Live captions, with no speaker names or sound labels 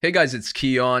Hey guys, it's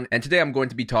Keon, and today I'm going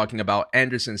to be talking about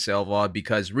Anderson Silva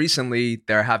because recently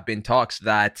there have been talks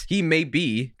that he may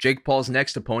be Jake Paul's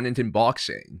next opponent in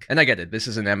boxing. And I get it, this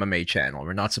is an MMA channel.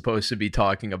 We're not supposed to be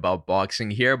talking about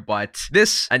boxing here, but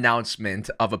this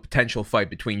announcement of a potential fight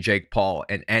between Jake Paul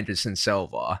and Anderson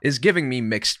Silva is giving me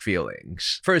mixed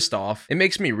feelings. First off, it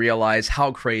makes me realize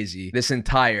how crazy this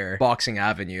entire boxing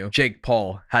avenue Jake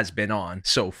Paul has been on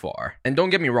so far. And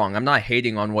don't get me wrong, I'm not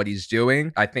hating on what he's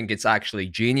doing. I think it's actually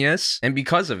genius. And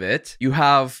because of it, you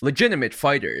have legitimate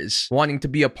fighters wanting to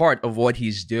be a part of what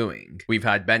he's doing. We've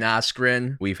had Ben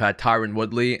Askren, we've had Tyron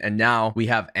Woodley, and now we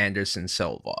have Anderson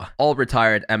Silva. All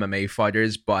retired MMA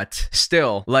fighters, but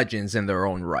still legends in their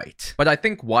own right. But I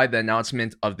think why the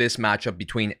announcement of this matchup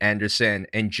between Anderson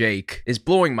and Jake is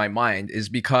blowing my mind is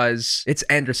because it's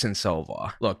Anderson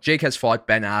Silva. Look, Jake has fought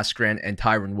Ben Askren and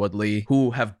Tyron Woodley,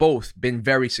 who have both been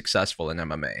very successful in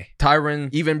MMA. Tyron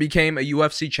even became a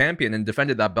UFC champion and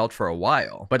defended that belt for a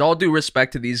while. But all due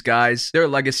respect to these guys, their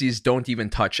legacies don't even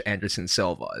touch Anderson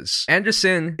Silva's.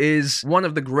 Anderson is one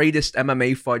of the greatest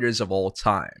MMA fighters of all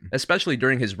time, especially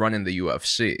during his run in the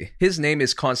UFC. His name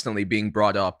is constantly being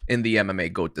brought up in the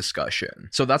MMA GOAT discussion.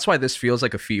 So that's why this feels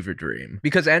like a fever dream.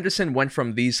 Because Anderson went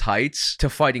from these heights to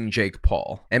fighting Jake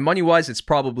Paul. And money-wise, it's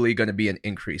probably going to be an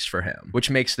increase for him, which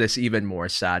makes this even more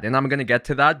sad. And I'm going to get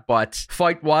to that, but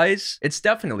fight-wise, it's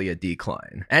definitely a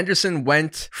decline. Anderson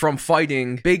went from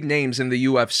fighting big names in the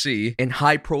UFC in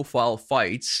high-profile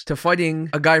fights to fighting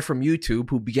a guy from YouTube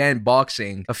who began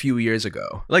boxing a few years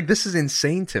ago. Like, this is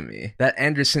insane to me that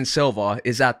Anderson Silva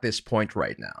is at this point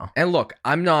right now. And look,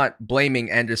 I'm not blaming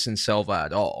Anderson Silva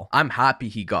at all. I'm happy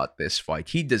he got this fight.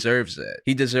 He deserves it.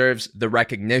 He deserves the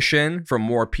recognition from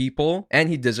more people, and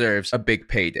he deserves a big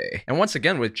payday. And once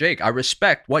again, with Jake, I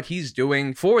respect what he's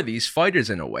doing for these fighters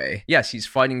in a way. Yes, he's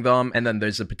fighting them, and then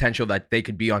there's the potential that they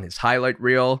could be on his highlight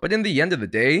reel. But in the end of the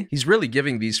day, he's really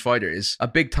giving these fighters a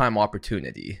big time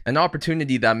opportunity. An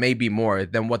opportunity that may be more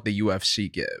than what the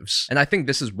UFC gives. And I think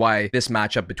this is why this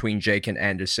matchup between Jake and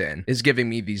Anderson is giving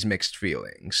me these mixed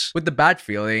feelings. With the bad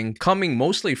feeling coming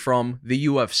mostly from the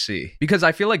UFC. Because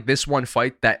I feel like this one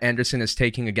fight that Anderson is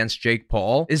taking against Jake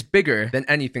Paul is bigger than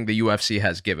anything the UFC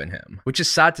has given him. Which is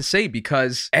sad to say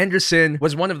because Anderson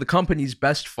was one of the company's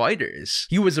best fighters.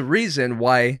 He was a reason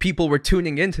why people were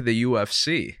tuning into the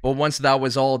UFC. But once that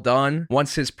was all done,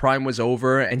 once his prime was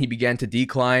over and he began to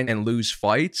decline and lose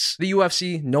fights, the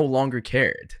UFC no longer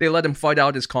cared. They let him fight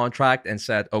out his contract and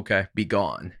said, okay, be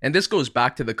gone. And this goes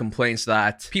back to the complaints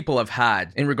that people have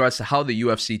had in regards to how the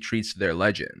UFC treats their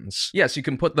legends. Yes, you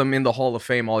can put them in the Hall of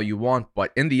Fame all you want,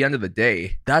 but in the end of the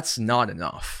day, that's not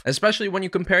enough. Especially when you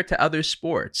compare it to other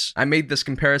sports. I made this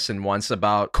comparison once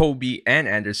about Kobe and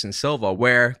Anderson Silva,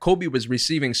 where Kobe was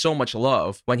receiving so much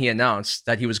love when he announced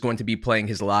that he was going to be playing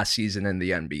his last season in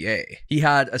the NBA. He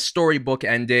had a storybook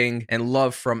ending and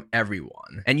love from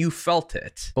everyone, and you felt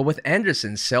it. But with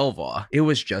Anderson Silva, it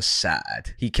was just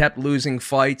sad. He kept losing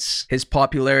fights, his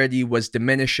popularity was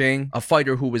diminishing, a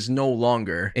fighter who was no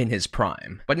longer in his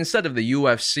prime. But instead of the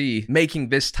UFC making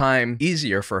this time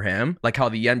easier for him, like how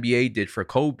the NBA did for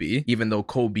Kobe, even though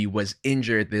Kobe was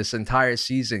injured this entire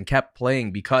season, kept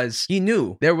playing because he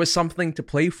knew there was something to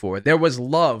play for. There was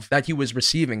love that he was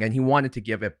receiving and he wanted to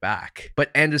give it back.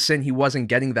 But Anderson, he wasn't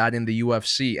getting that in the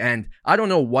UFC, and I don't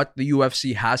know what the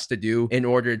UFC has to do in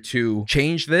order to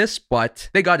change this, but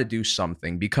they got to do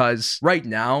something because right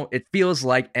now it feels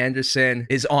like Anderson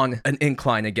is on an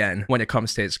incline again when it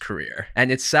comes to his career.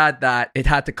 And it's sad that it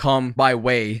had to come by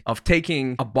way of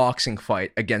taking a boxing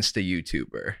fight against a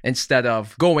YouTuber instead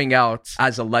of going out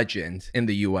as a legend in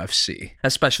the UFC,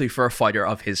 especially for a fighter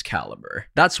of his caliber.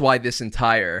 That's why this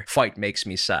entire fight makes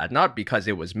me sad. Not because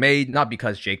it was made, not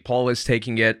because Jake Paul is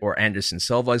taking it or Anderson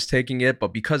Silva is taking it,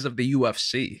 but because of the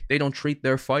UFC. They don't treat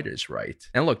their fighters right.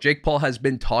 And look, Jake Paul has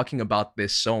been talking about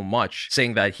this so much,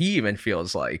 saying that he even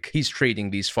feels like he's treating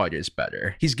these fighters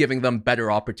better. He's giving them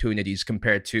better opportunities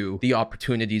compared to the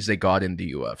opportunities they got in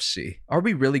the UFC. Are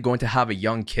we really going to have a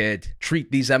young kid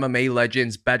treat these MMA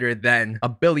legends better than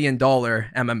 $1 billion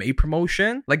MMA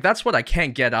promotion? Like, that's what I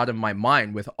can't get out of my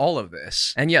mind with all of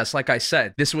this. And yes, like I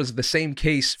said, this was the same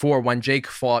case for when Jake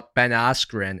fought Ben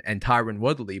Askren and Tyron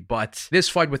Woodley, but this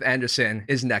fight with Anderson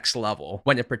is next level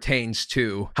when it pertains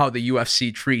to how the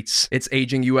UFC treats its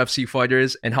aging UFC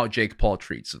fighters and how Jake Paul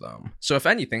treats them. So if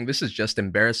anything, this is just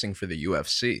embarrassing for the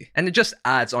UFC. And it just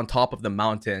adds on top of the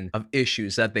mountain of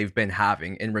issues that they've been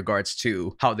having in regards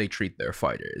to how they treat their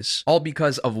fighters. All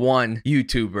because of one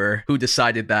YouTuber who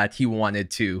decided that he wanted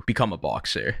to become a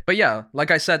boxer. But yeah,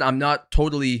 like I said, I'm not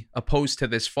totally opposed to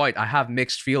this fight. I have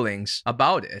mixed feelings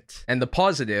about it. And the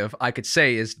positive I could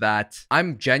say is that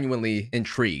I'm genuinely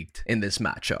intrigued intrigued in this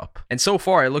matchup. And so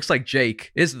far, it looks like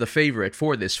Jake is the favorite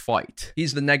for this fight.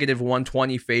 He's the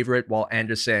 -120 favorite, while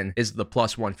Anderson is the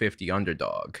 +150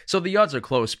 underdog. So the odds are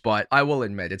close, but I will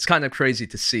admit, it's kind of crazy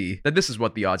to see that this is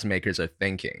what the odds makers are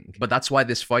thinking. But that's why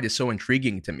this fight is so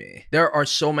intriguing to me. There are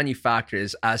so many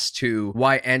factors as to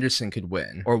why Anderson could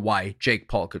win, or why Jake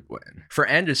Paul could win. For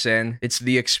Anderson, it's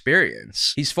the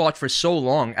experience. He's fought for so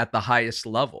long at the highest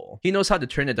level. He knows how to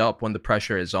turn it up when the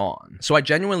pressure is on. So I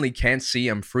genuinely can't see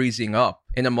him freezing up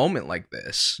in a moment like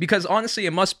this. Because honestly,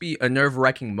 it must be a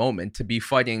nerve-wracking moment to be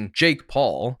fighting Jake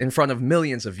Paul in front of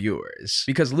millions of viewers.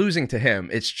 Because losing to him,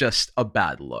 it's just a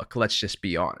bad look, let's just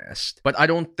be honest. But I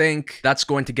don't think that's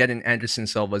going to get in Anderson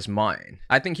Silva's mind.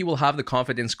 I think he will have the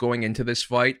confidence going into this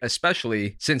fight,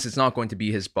 especially since it's not going to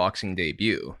be his boxing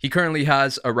debut. He currently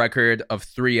has a record of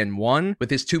 3-1,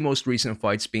 with his 2 most recent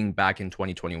fights being back in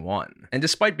 2021. And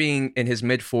despite being in his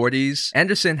mid-40s,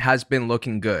 Anderson has been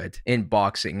looking good in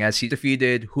boxing as he defeated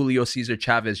Julio Cesar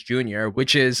Chavez Jr.,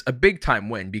 which is a big time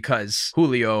win because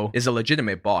Julio is a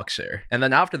legitimate boxer. And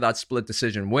then after that split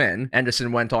decision win,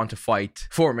 Anderson went on to fight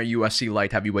former UFC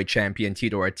light heavyweight champion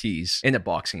Tito Ortiz in a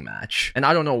boxing match. And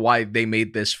I don't know why they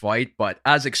made this fight, but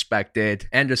as expected,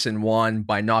 Anderson won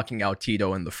by knocking out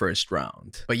Tito in the first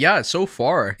round. But yeah, so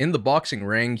far in the boxing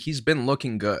ring, he's been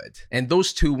looking good. And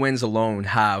those 2 wins alone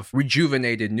have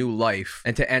rejuvenated new life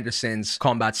into Anderson's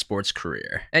combat sports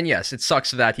career. And yes, it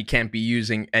sucks that he can't be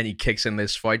using any kicks in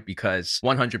this fight because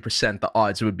 100% the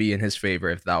odds would be in his favor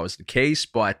if that was the case,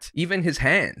 but even his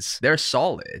hands, they're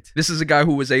solid. This is a guy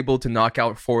who was able to knock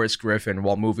out Forrest Griffin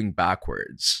while moving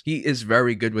backwards. He is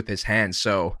very good with his hands,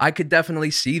 so I could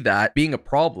definitely see that being a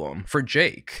problem for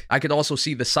Jake. I could also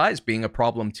see the size being a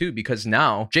problem too, because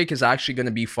now Jake is actually going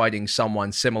to be fighting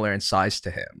someone similar in size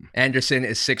to him. Anderson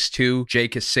is 6'2",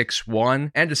 Jake is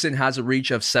 6'1". Anderson has a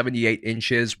reach of 78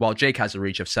 inches, while Jake has a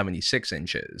reach of 76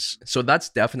 inches. So that's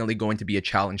definitely going to be a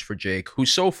challenge for Jake, who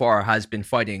so far has been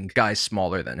fighting guys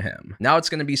smaller than him. Now it's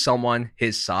going to be someone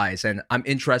his size, and I'm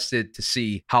interested to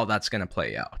see how that's going to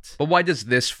play out. But why does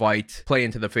this fight play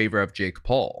into the favor of Jake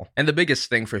Paul? And the biggest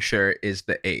thing for sure is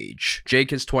the age.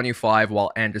 Jake is 25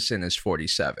 while Anderson is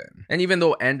 47. And even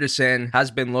though Anderson has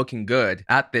been looking good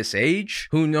at this age,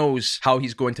 who knows how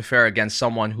he's going to fare against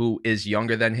someone who is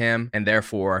younger than him and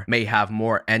therefore may have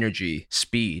more energy,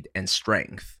 speed, and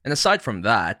strength. And aside from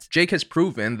that, Jake has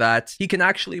proven that he can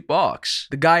actually box.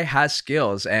 The guy has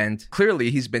skills, and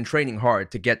clearly he's been training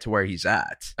hard to get to where he's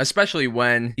at, especially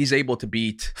when he's able to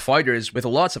beat fighters with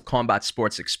lots of combat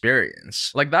sports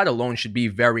experience. Like, that alone should be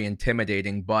very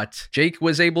intimidating, but Jake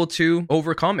was able to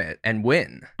overcome it and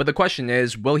win. But the question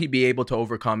is, will he be able to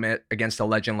overcome it against a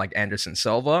legend like Anderson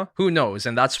Silva? Who knows?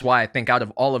 And that's why I think out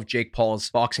of all of Jake Paul's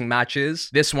boxing matches,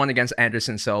 this one against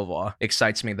Anderson Silva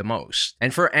excites me the most.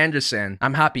 And for Anderson,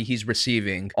 I'm happy he's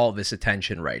receiving all this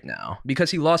attention right now,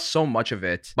 because he lost so much of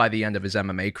it by the end of his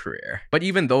MMA career. But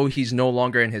even though he's no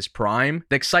longer in his prime,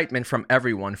 the excitement from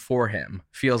everyone for him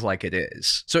feels like it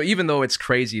is. So even though it's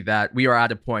crazy that we are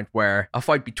at a point where a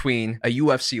fight between a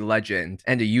UFC legend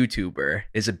and a YouTuber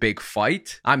is a big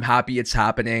fight, I'm happy it's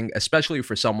happening, especially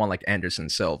for someone like Anderson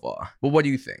Silva. But what do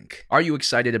you think? Are you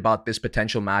excited about this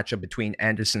potential matchup between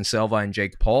Anderson Silva and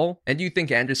Jake Paul? And do you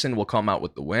think Anderson will come out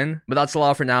with the win? But that's a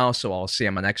lot for now, so I'll see you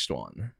on my next one.